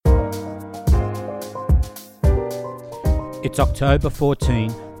It's October 14,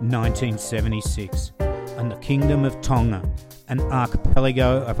 1976, and the Kingdom of Tonga, an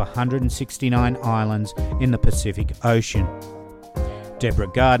archipelago of 169 islands in the Pacific Ocean. Deborah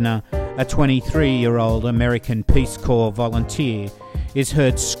Gardner, a 23-year-old American Peace Corps volunteer, is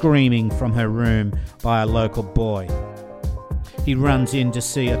heard screaming from her room by a local boy. He runs in to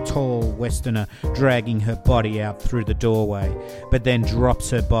see a tall Westerner dragging her body out through the doorway, but then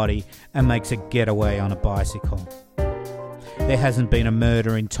drops her body and makes a getaway on a bicycle. There hasn't been a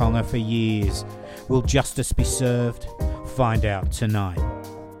murder in Tonga for years. Will justice be served? Find out tonight.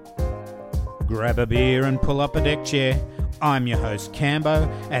 Grab a beer and pull up a deck chair. I'm your host Cambo,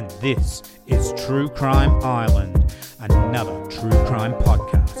 and this is True Crime Island, another true crime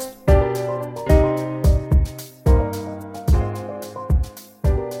podcast.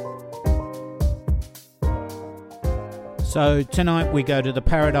 So tonight we go to the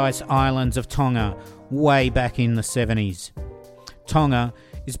Paradise Islands of Tonga, way back in the 70s. Tonga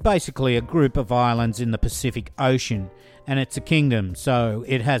is basically a group of islands in the Pacific Ocean, and it's a kingdom, so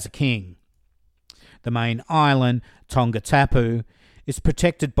it has a king. The main island, Tongatapu, is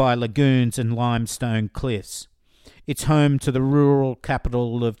protected by lagoons and limestone cliffs. It's home to the rural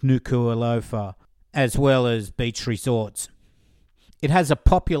capital of Nuku'alofa, as well as beach resorts. It has a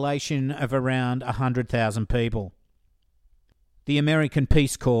population of around 100,000 people. The American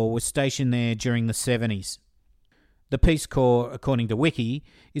Peace Corps was stationed there during the 70s. The Peace Corps, according to Wiki,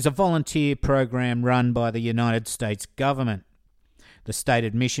 is a volunteer program run by the United States government. The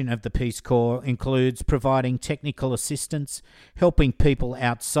stated mission of the Peace Corps includes providing technical assistance, helping people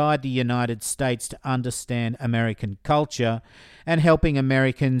outside the United States to understand American culture, and helping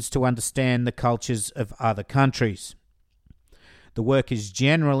Americans to understand the cultures of other countries. The work is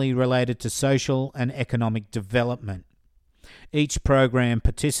generally related to social and economic development. Each program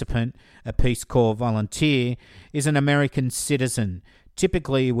participant, a Peace Corps volunteer, is an American citizen,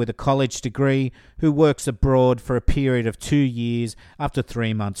 typically with a college degree, who works abroad for a period of 2 years after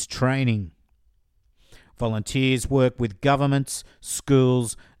 3 months training. Volunteers work with governments,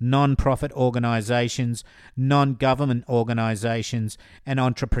 schools, non-profit organisations, non-government organisations, and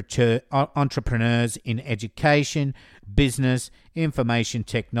entrepreneurs in education, business, information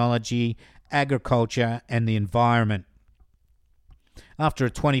technology, agriculture, and the environment. After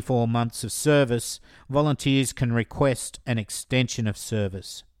 24 months of service, volunteers can request an extension of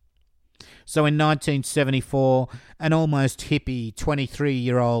service. So in 1974, an almost hippie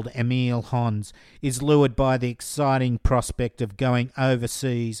 23-year-old Emil Hans is lured by the exciting prospect of going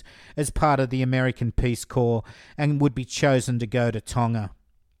overseas as part of the American Peace Corps and would be chosen to go to Tonga.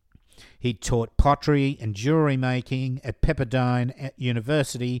 He taught pottery and jewellery making at Pepperdine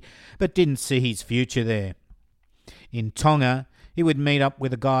University, but didn't see his future there. In Tonga, he would meet up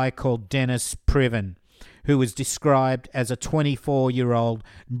with a guy called Dennis Priven, who was described as a 24-year-old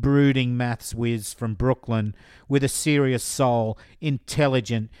brooding maths whiz from Brooklyn with a serious soul,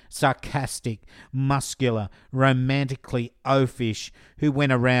 intelligent, sarcastic, muscular, romantically oafish, who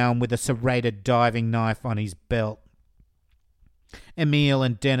went around with a serrated diving knife on his belt. Emil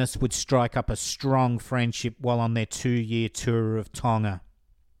and Dennis would strike up a strong friendship while on their 2-year tour of Tonga.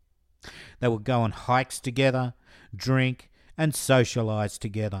 They would go on hikes together, drink, and socialise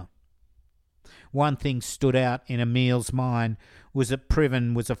together. One thing stood out in Emil's mind was that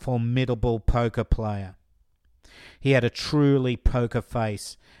Priven was a formidable poker player. He had a truly poker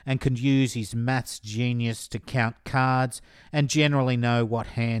face and could use his maths genius to count cards and generally know what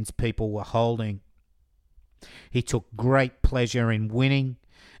hands people were holding. He took great pleasure in winning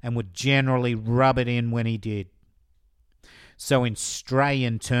and would generally rub it in when he did. So in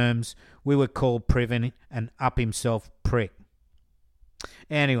Australian terms, we would call Priven an up-himself prick.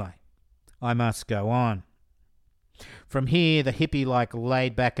 Anyway, I must go on. From here, the hippie-like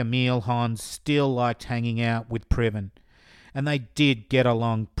laid-back Emil Hans still liked hanging out with Priven, and they did get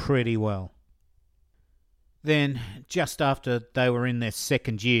along pretty well. Then, just after they were in their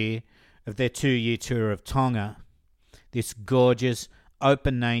second year of their 2-year tour of Tonga, this gorgeous,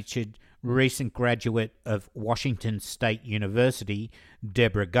 open-natured, recent graduate of Washington State University,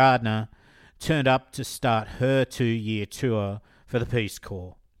 Deborah Gardner, turned up to start her 2-year tour for the Peace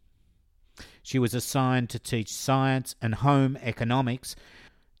Corps. She was assigned to teach science and home economics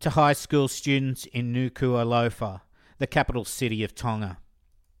to high school students in Nuku'alofa, the capital city of Tonga.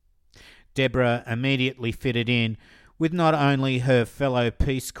 Deborah immediately fitted in with not only her fellow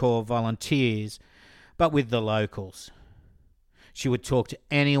Peace Corps volunteers, but with the locals. She would talk to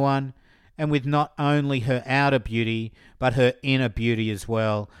anyone, and with not only her outer beauty, but her inner beauty as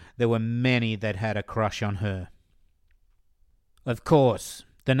well, there were many that had a crush on her. Of course,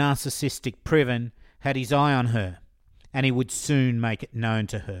 the narcissistic Priven had his eye on her, and he would soon make it known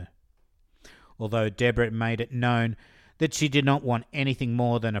to her. Although Deborah made it known that she did not want anything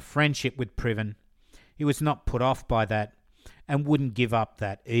more than a friendship with Priven, he was not put off by that and wouldn't give up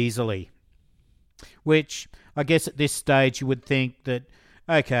that easily. Which, I guess at this stage you would think that,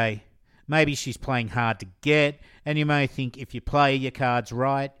 okay, maybe she's playing hard to get, and you may think if you play your cards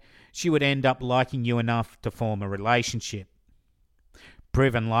right, she would end up liking you enough to form a relationship.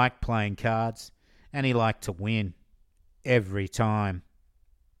 Priven liked playing cards, and he liked to win. Every time.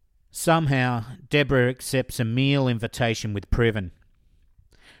 Somehow, Deborah accepts a meal invitation with Priven.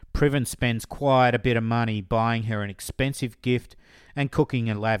 Priven spends quite a bit of money buying her an expensive gift and cooking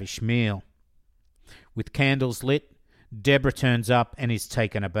a lavish meal. With candles lit, Deborah turns up and is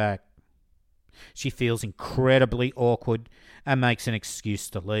taken aback. She feels incredibly awkward and makes an excuse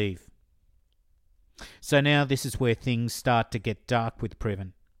to leave. So now this is where things start to get dark with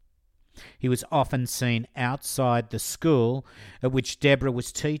Priven. He was often seen outside the school at which Deborah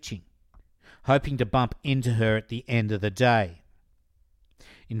was teaching, hoping to bump into her at the end of the day.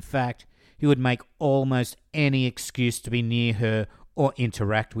 In fact, he would make almost any excuse to be near her or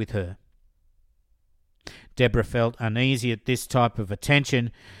interact with her. Deborah felt uneasy at this type of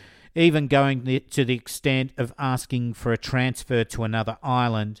attention, even going to the extent of asking for a transfer to another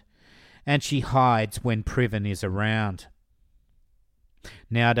island, and she hides when Priven is around.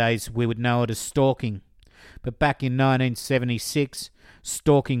 Nowadays, we would know it as stalking, but back in 1976,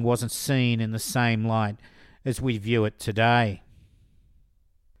 stalking wasn't seen in the same light as we view it today.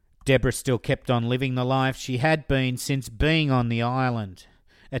 Deborah still kept on living the life she had been since being on the island,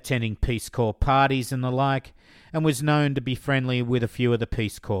 attending Peace Corps parties and the like, and was known to be friendly with a few of the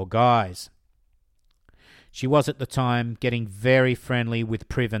Peace Corps guys. She was at the time getting very friendly with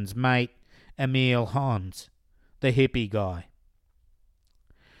Priven's mate, Emil Hans, the hippie guy.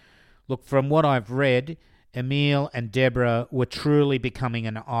 Look, from what I've read, Emil and Deborah were truly becoming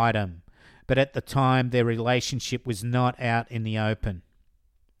an item, but at the time their relationship was not out in the open.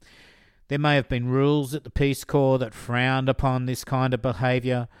 There may have been rules at the Peace Corps that frowned upon this kind of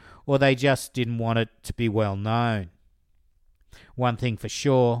behaviour, or they just didn't want it to be well known. One thing for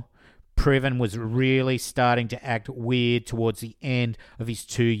sure, Priven was really starting to act weird towards the end of his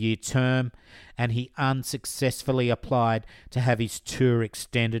 2-year term, and he unsuccessfully applied to have his tour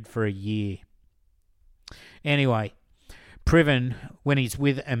extended for a year. Anyway, Priven, when he's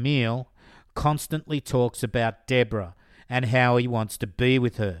with Emil, constantly talks about Deborah and how he wants to be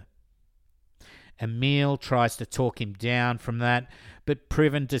with her. Emil tries to talk him down from that, but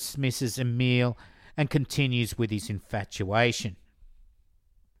Priven dismisses Emil and continues with his infatuation.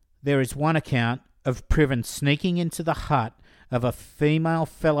 There is one account of Priven sneaking into the hut of a female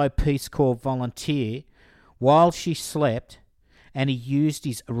fellow Peace Corps volunteer while she slept, and he used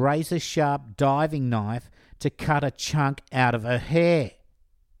his razor-sharp diving knife to cut a chunk out of her hair.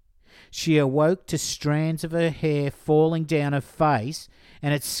 She awoke to strands of her hair falling down her face,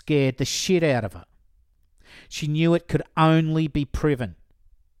 and it scared the shit out of her. She knew it could only be Priven.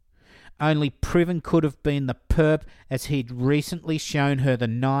 Only Priven could have been the perp, as he'd recently shown her the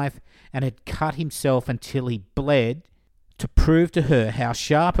knife and had cut himself until he bled to prove to her how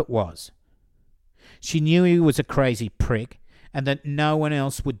sharp it was. She knew he was a crazy prick and that no one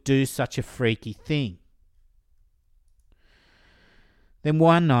else would do such a freaky thing. Then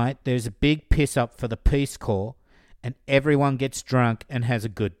one night there's a big piss-up for the Peace Corps and everyone gets drunk and has a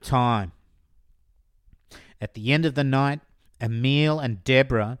good time. At the end of the night, Emil and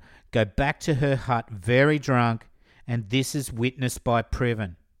Deborah go back to her hut very drunk, and this is witnessed by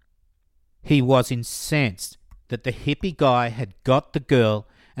Priven. He was incensed that the hippie guy had got the girl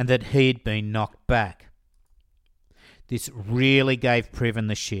and that he'd been knocked back. This really gave Priven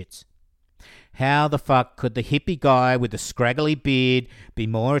the shits. How the fuck could the hippie guy with the scraggly beard be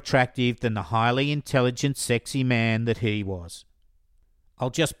more attractive than the highly intelligent, sexy man that he was? I'll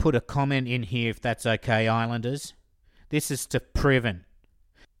just put a comment in here if that's okay, Islanders. This is to Priven.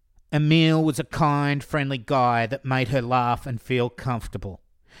 Emil was a kind, friendly guy that made her laugh and feel comfortable.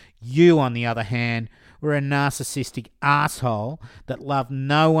 You, on the other hand, were a narcissistic asshole that loved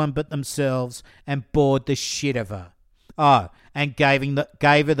no one but themselves and bored the shit of her. Oh, and gave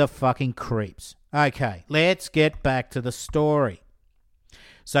her the fucking creeps. Okay, let's get back to the story.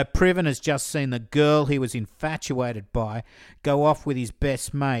 So Priven has just seen the girl he was infatuated by go off with his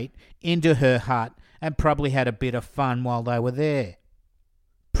best mate into her hut and probably had a bit of fun while they were there.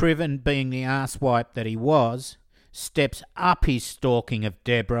 Priven, being the asswipe that he was, steps up his stalking of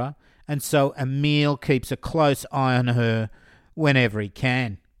Deborah, and so Emil keeps a close eye on her whenever he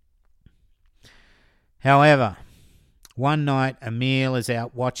can. However, one night Emil is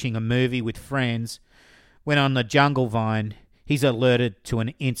out watching a movie with friends When on the jungle vine, he's alerted to an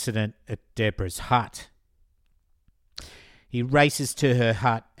incident at Deborah's hut. He races to her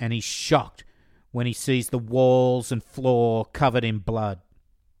hut and he's shocked when he sees the walls and floor covered in blood.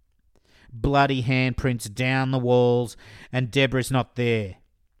 Bloody handprints down the walls, and Deborah's not there.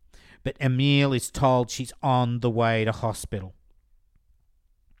 But Emil is told she's on the way to hospital.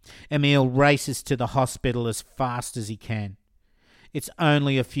 Emil races to the hospital as fast as he can. It's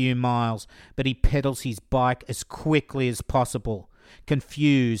only a few miles, but he pedals his bike as quickly as possible,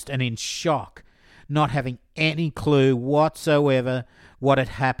 confused and in shock, not having any clue whatsoever what had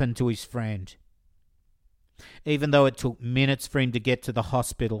happened to his friend. Even though it took minutes for him to get to the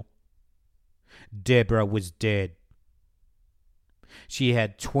hospital, Deborah was dead. She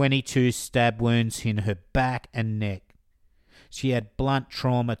had 22 stab wounds in her back and neck. She had blunt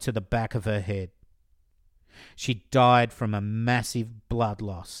trauma to the back of her head. She died from a massive blood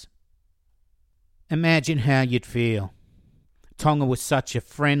loss. Imagine how you'd feel. Tonga was such a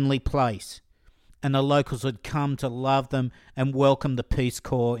friendly place, and the locals had come to love them and welcome the Peace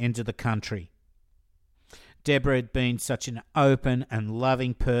Corps into the country. Deborah had been such an open and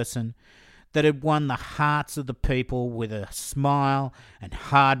loving person that had won the hearts of the people with a smile and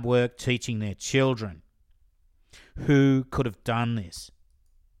hard work teaching their children. Who could have done this?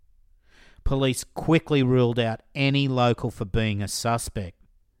 Police quickly ruled out any local for being a suspect.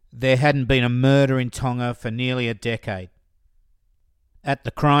 There hadn't been a murder in Tonga for nearly a decade. At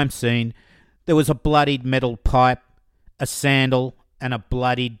the crime scene, there was a bloodied metal pipe, a sandal, and a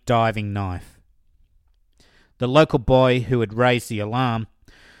bloodied diving knife. The local boy who had raised the alarm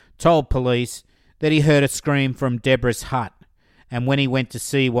told police that he heard a scream from Deborah's hut, and when he went to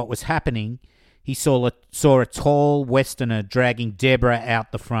see what was happening, he saw a tall Westerner dragging Deborah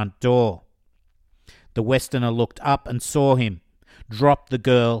out the front door. The Westerner looked up and saw him, dropped the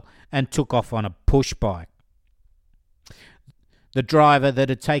girl, and took off on a push bike. The driver that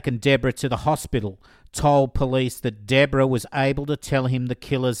had taken Deborah to the hospital told police that Deborah was able to tell him the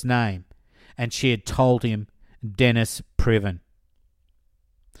killer's name, and she had told him Dennis Priven.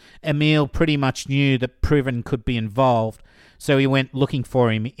 Emil pretty much knew that Priven could be involved, so he went looking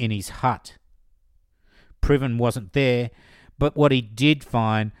for him in his hut. Priven wasn't there, but what he did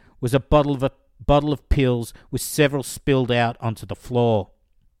find was a bottle of pills with several spilled out onto the floor.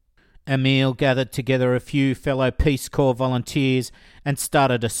 Emil gathered together a few fellow Peace Corps volunteers and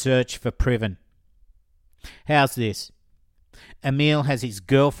started a search for Priven. How's this? Emil has his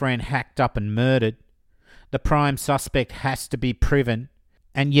girlfriend hacked up and murdered. The prime suspect has to be Priven,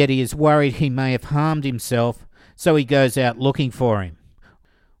 and yet he is worried he may have harmed himself, so he goes out looking for him.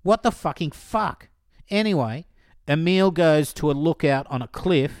 What the fucking fuck? Anyway, Emil goes to a lookout on a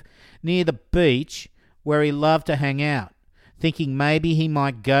cliff near the beach where he loved to hang out, thinking maybe he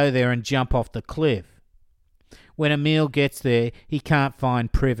might go there and jump off the cliff. When Emil gets there, he can't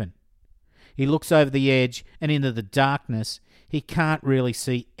find Priven. He looks over the edge and into the darkness. He can't really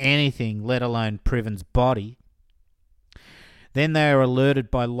see anything, let alone Priven's body. Then they are alerted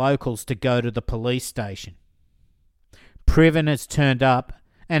by locals to go to the police station. Priven has turned up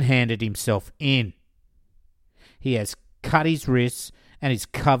and handed himself in. He has cut his wrists and is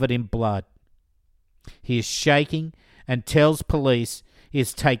covered in blood. He is shaking and tells police he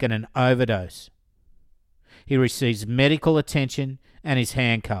has taken an overdose. He receives medical attention and is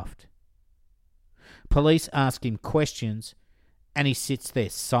handcuffed. Police ask him questions and he sits there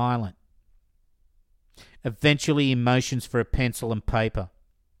silent. Eventually he motions for a pencil and paper.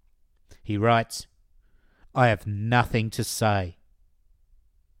 He writes, "I have nothing to say."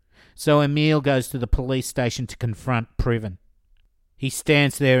 So Emil goes to the police station to confront Priven. He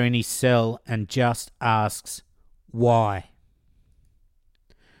stands there in his cell and just asks, "Why?"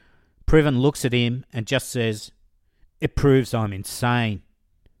 Priven looks at him and just says, "It proves I'm insane."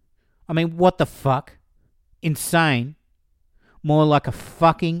 I mean, what the fuck? Insane? More like a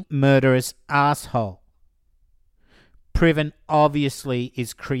fucking murderous asshole. Priven obviously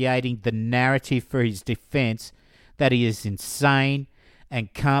is creating the narrative for his defense that he is insane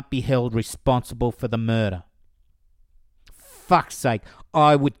and can't be held responsible for the murder. Fuck's sake,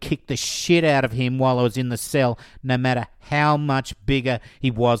 I would kick the shit out of him while I was in the cell, no matter how much bigger he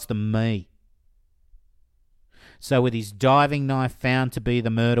was than me. So with his diving knife found to be the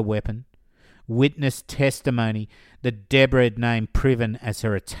murder weapon, witness testimony that Deborah had named Priven as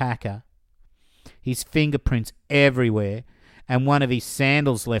her attacker, his fingerprints everywhere, and one of his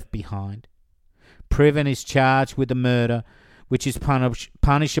sandals left behind, Priven is charged with the murder, which is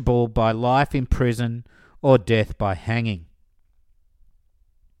punishable by life in prison or death by hanging.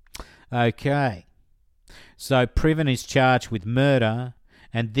 Okay, so Priven is charged with murder,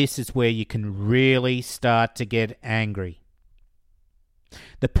 And this is where you can really start to get angry.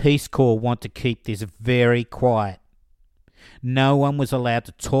 The Peace Corps want to keep this very quiet. No one was allowed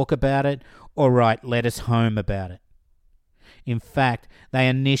to talk about it or write letters home about it. In fact, they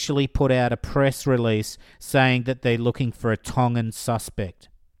initially put out a press release saying that they're looking for a Tongan suspect.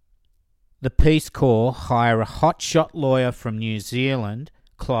 The Peace Corps hire a hotshot lawyer from New Zealand,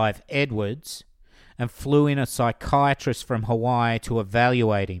 Clive Edwards, and flew in a psychiatrist from Hawaii to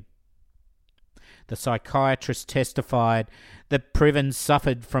evaluate him. The psychiatrist testified that Priven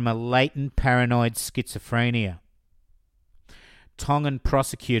suffered from a latent paranoid schizophrenia. Tongan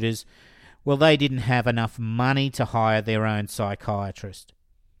prosecutors, well, they didn't have enough money to hire their own psychiatrist.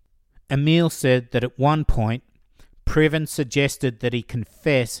 Emil said that at one point, Priven suggested that he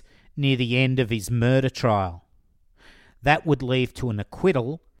confess near the end of his murder trial. That would lead to an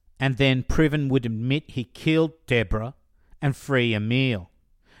acquittal, and then Priven would admit he killed Deborah and free Emil,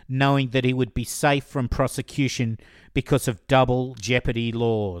 knowing that he would be safe from prosecution because of double jeopardy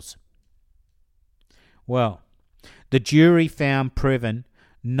laws. Well, the jury found Priven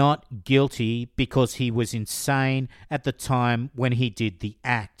not guilty because he was insane at the time when he did the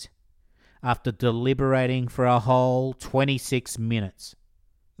act, after deliberating for a whole 26 minutes.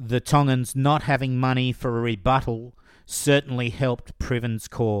 The Tongans not having money for a rebuttal certainly helped Priven's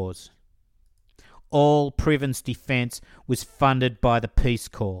cause. All Priven's defence was funded by the Peace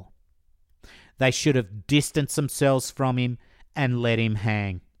Corps. They should have distanced themselves from him and let him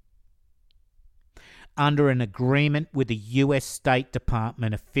hang. Under an agreement with the US State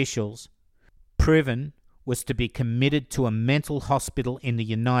Department officials, Priven was to be committed to a mental hospital in the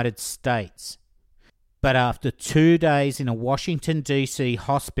United States. But after 2 days in a Washington, D.C.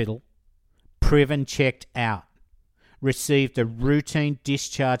 hospital, Priven checked out, received a routine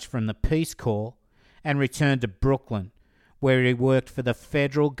discharge from the Peace Corps, and returned to Brooklyn, where he worked for the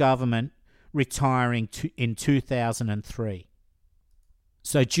federal government, retiring in 2003.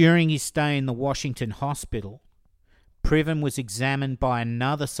 So during his stay in the Washington hospital, Priven was examined by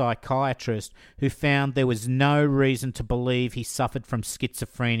another psychiatrist who found there was no reason to believe he suffered from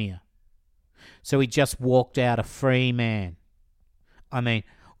schizophrenia. So he just walked out a free man. I mean,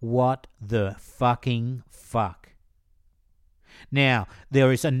 what the fucking fuck? Now,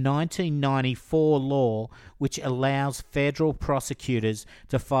 there is a 1994 law which allows federal prosecutors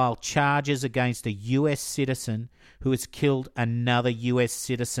to file charges against a US citizen who has killed another US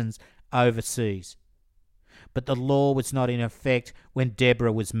citizen overseas. But the law was not in effect when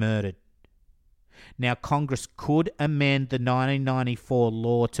Deborah was murdered. Now, Congress could amend the 1994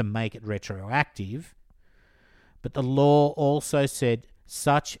 law to make it retroactive, but the law also said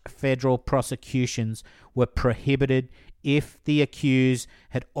such federal prosecutions were prohibited if the accused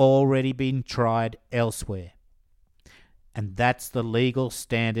had already been tried elsewhere. And that's the legal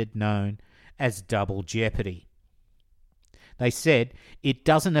standard known as double jeopardy. They said it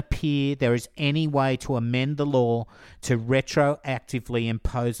doesn't appear there is any way to amend the law to retroactively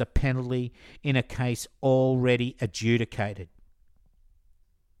impose a penalty in a case already adjudicated.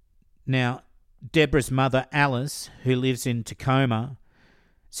 Now, Deborah's mother, Alice, who lives in Tacoma,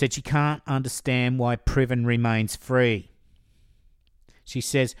 said she can't understand why Priven remains free. She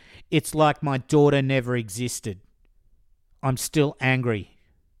says, "It's like my daughter never existed. I'm still angry.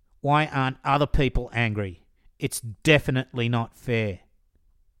 Why aren't other people angry? It's definitely not fair."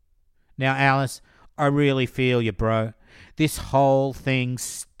 Now, Alice, I really feel you, bro. This whole thing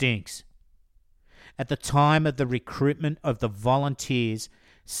stinks. At the time of the recruitment of the volunteers,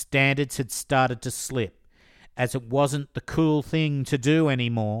 standards had started to slip, as it wasn't the cool thing to do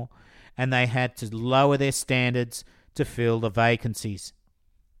anymore, and they had to lower their standards to fill the vacancies.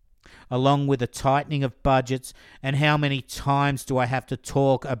 Along with the tightening of budgets, and how many times do I have to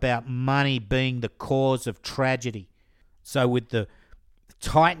talk about money being the cause of tragedy? So with the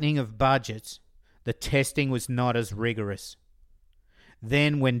tightening of budgets, the testing was not as rigorous.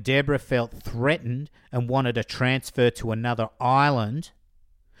 Then when Deborah felt threatened and wanted a transfer to another island,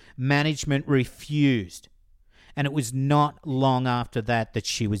 management refused, and it was not long after that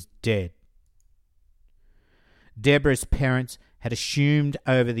she was dead. Deborah's parents had assumed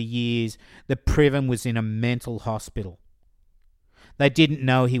over the years that Priven was in a mental hospital. They didn't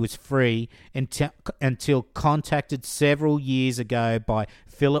know he was free until contacted several years ago by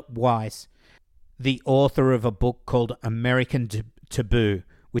Philip Weiss, the author of a book called American Taboo,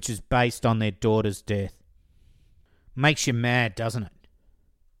 which is based on their daughter's death. Makes you mad, doesn't it?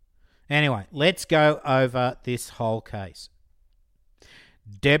 Anyway, let's go over this whole case.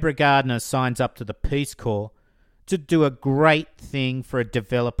 Deborah Gardner signs up to the Peace Corps to do a great thing for a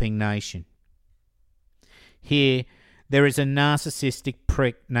developing nation. Here, There is a narcissistic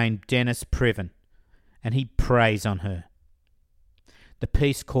prick named Dennis Priven, and he preys on her. The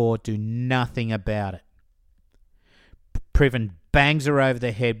Peace Corps do nothing about it. Priven bangs her over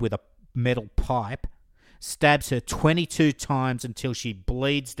the head with a metal pipe, stabs her 22 times until she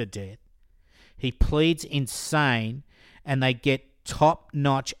bleeds to death. He pleads insane, and they get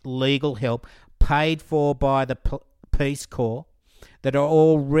top-notch legal help paid for by the Peace Corps that are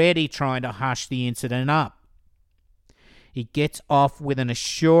already trying to hush the incident up. He gets off with an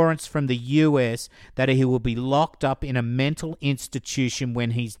assurance from the US that he will be locked up in a mental institution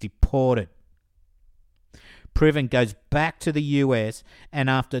when he's deported. Priven goes back to the US, and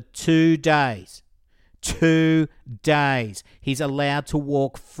after 2 days, he's allowed to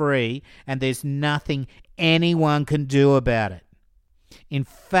walk free, and there's nothing anyone can do about it. In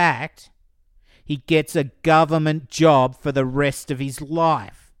fact, he gets a government job for the rest of his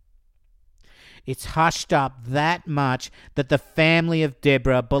life. It's hushed up that much that the family of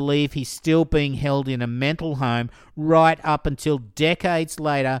Deborah believe he's still being held in a mental home right up until decades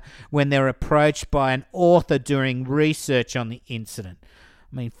later when they're approached by an author doing research on the incident.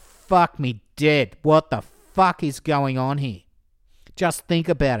 I mean, fuck me dead. What the fuck is going on here? Just think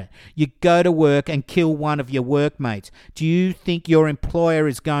about it. You go to work and kill one of your workmates. Do you think your employer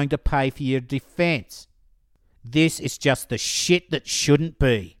is going to pay for your defense? This is just the shit that shouldn't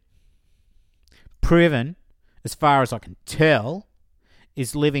be. Priven, as far as I can tell,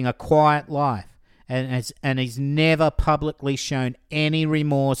 is living a quiet life and he's never publicly shown any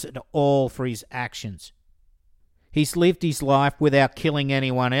remorse at all for his actions. He's lived his life without killing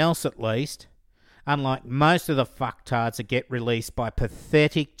anyone else, at least, unlike most of the fucktards that get released by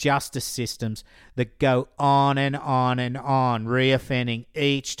pathetic justice systems that go on and on and on, reoffending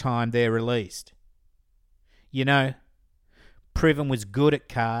each time they're released. You know, Priven was good at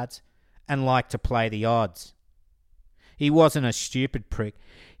cards and liked to play the odds. He wasn't a stupid prick.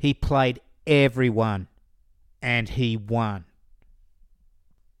 He played everyone, and he won.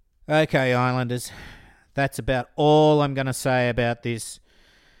 Okay, Islanders, that's about all I'm going to say about this,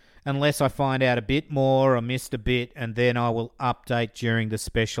 unless I find out a bit more or missed a bit, and then I will update during the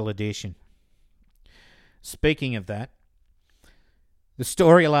special edition. Speaking of that, the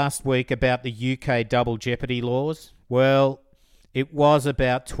story last week about the UK double jeopardy laws, well, it was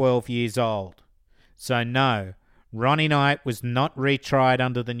about 12 years old. So no, Ronnie Knight was not retried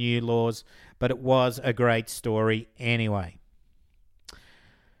under the new laws, but it was a great story anyway.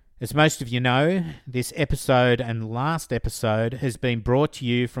 As most of you know, this episode and last episode has been brought to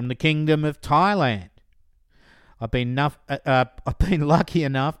you from the Kingdom of Thailand. I've been lucky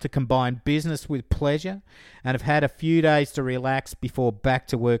enough to combine business with pleasure and have had a few days to relax before back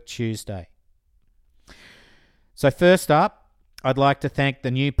to work Tuesday. So first up, I'd like to thank the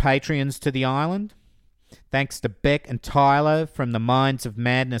new Patreons to the island. Thanks to Beck and Tyler from the Minds of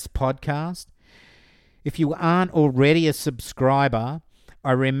Madness podcast. If you aren't already a subscriber,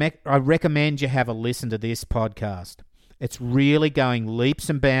 I recommend you have a listen to this podcast. It's really going leaps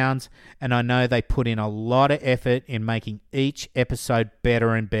and bounds, and I know they put in a lot of effort in making each episode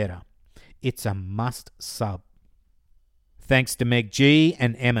better and better. It's a must sub. Thanks to Meg G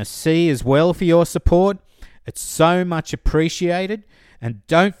and Emma C as well for your support. It's so much appreciated. And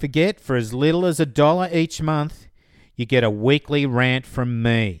don't forget, for as little as $1 each month, you get a weekly rant from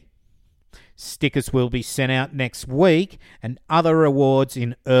me. Stickers will be sent out next week and other rewards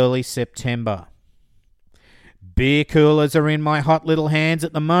in early September. Beer coolers are in my hot little hands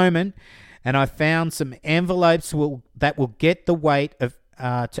at the moment, and I found some envelopes that will get the weight of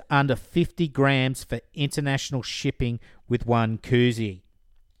to under 50 grams for international shipping with one koozie.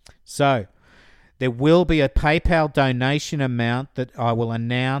 So, there will be a PayPal donation amount that I will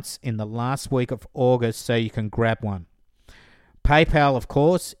announce in the last week of August so you can grab one. PayPal, of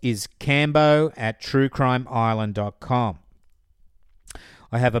course, is cambo@truecrimeisland.com.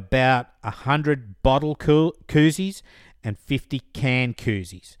 I have about 100 bottle koozies and 50 can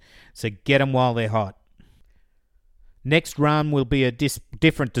koozies, so get them while they're hot. Next run will be a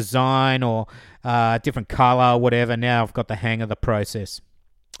different design or different colour or whatever. Now I've got the hang of the process.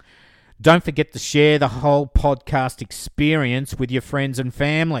 Don't forget to share the whole podcast experience with your friends and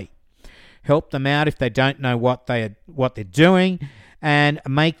family. Help them out if they don't know what they're doing, and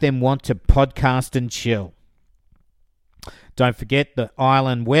make them want to podcast and chill. Don't forget the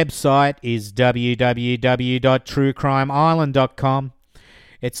island website is www.truecrimeisland.com.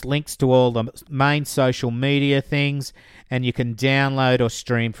 It's links to all the main social media things, and you can download or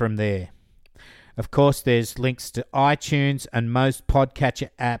stream from there. Of course, there's links to iTunes and most podcatcher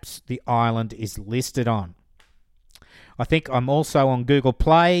apps the island is listed on. I think I'm also on Google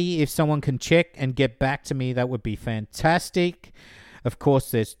Play. If someone can check and get back to me, that would be fantastic. Of course,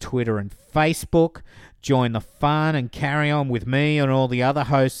 there's Twitter and Facebook. Join the fun and carry on with me and all the other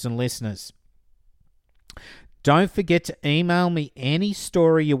hosts and listeners. Don't forget to email me any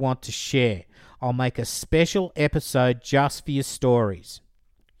story you want to share. I'll make a special episode just for your stories.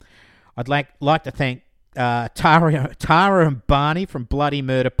 I'd like to thank Tara and Barney from Bloody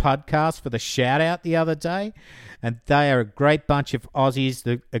Murder Podcast for the shout-out the other day. And they are a great bunch of Aussies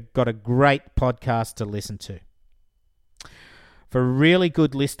that have got a great podcast to listen to. For a really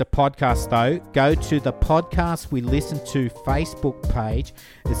good list of podcasts, though, go to the Podcast We Listen To Facebook page,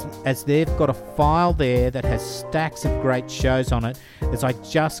 as they've got a file there that has stacks of great shows on it, as I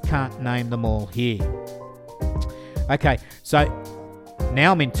just can't name them all here. Okay, so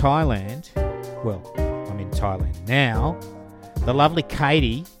now I'm in Thailand. Well, I'm in Thailand now. The lovely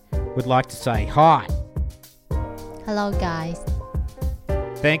Katie would like to say hi. Hello, guys.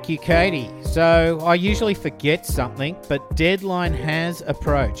 Thank you, Katie. So, I usually forget something, but deadline has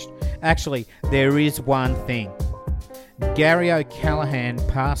approached. Actually, there is one thing. Gary O'Callaghan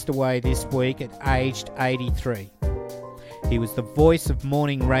passed away this week at aged 83. He was the voice of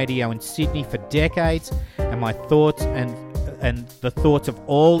morning radio in Sydney for decades, and my thoughts and the thoughts of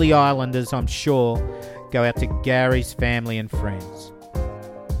all the islanders, I'm sure, go out to Gary's family and friends.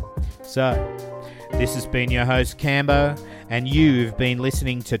 So, this has been your host, Cambo, and you've been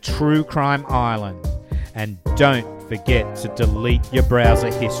listening to True Crime Island. And don't forget to delete your browser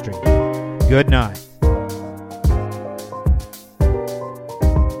history. Good night.